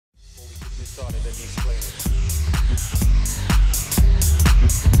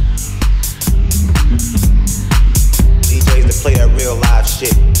DJs that play that real live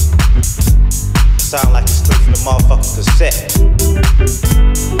shit sound like it's straight from the motherfucking cassette.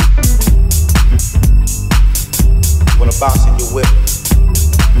 You wanna bounce in your whip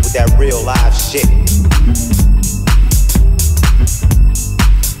with that real live shit.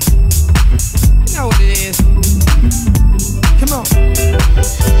 You know what it is. Come on.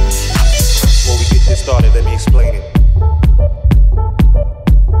 Before we get this started, let me explain it.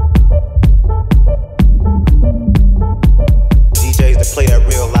 DJs that play that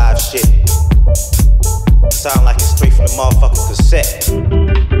real live shit sound like it's straight from the motherfucking cassette.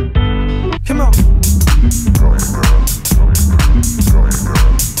 Come on. Go ahead, girl. Go ahead, girl. Go ahead, girl. Go ahead,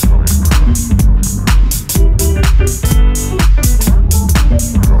 girl.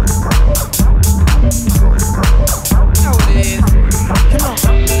 Go ahead, girl. You know what it is. Come on.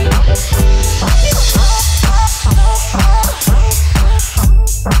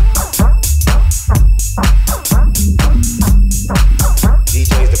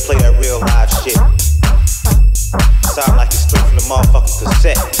 DJs that play that real live shit sound like it's straight from the motherfucking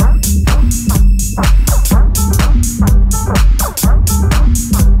cassette.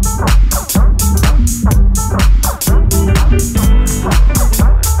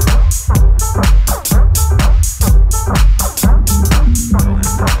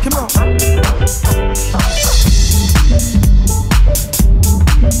 Come on.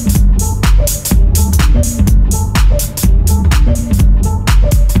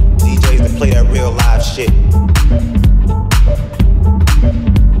 DJs that play that real live shit.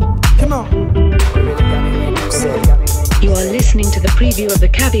 Come on. You are listening to the preview of the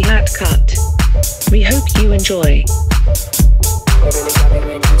Cabbie Hat Cut. We hope you enjoy.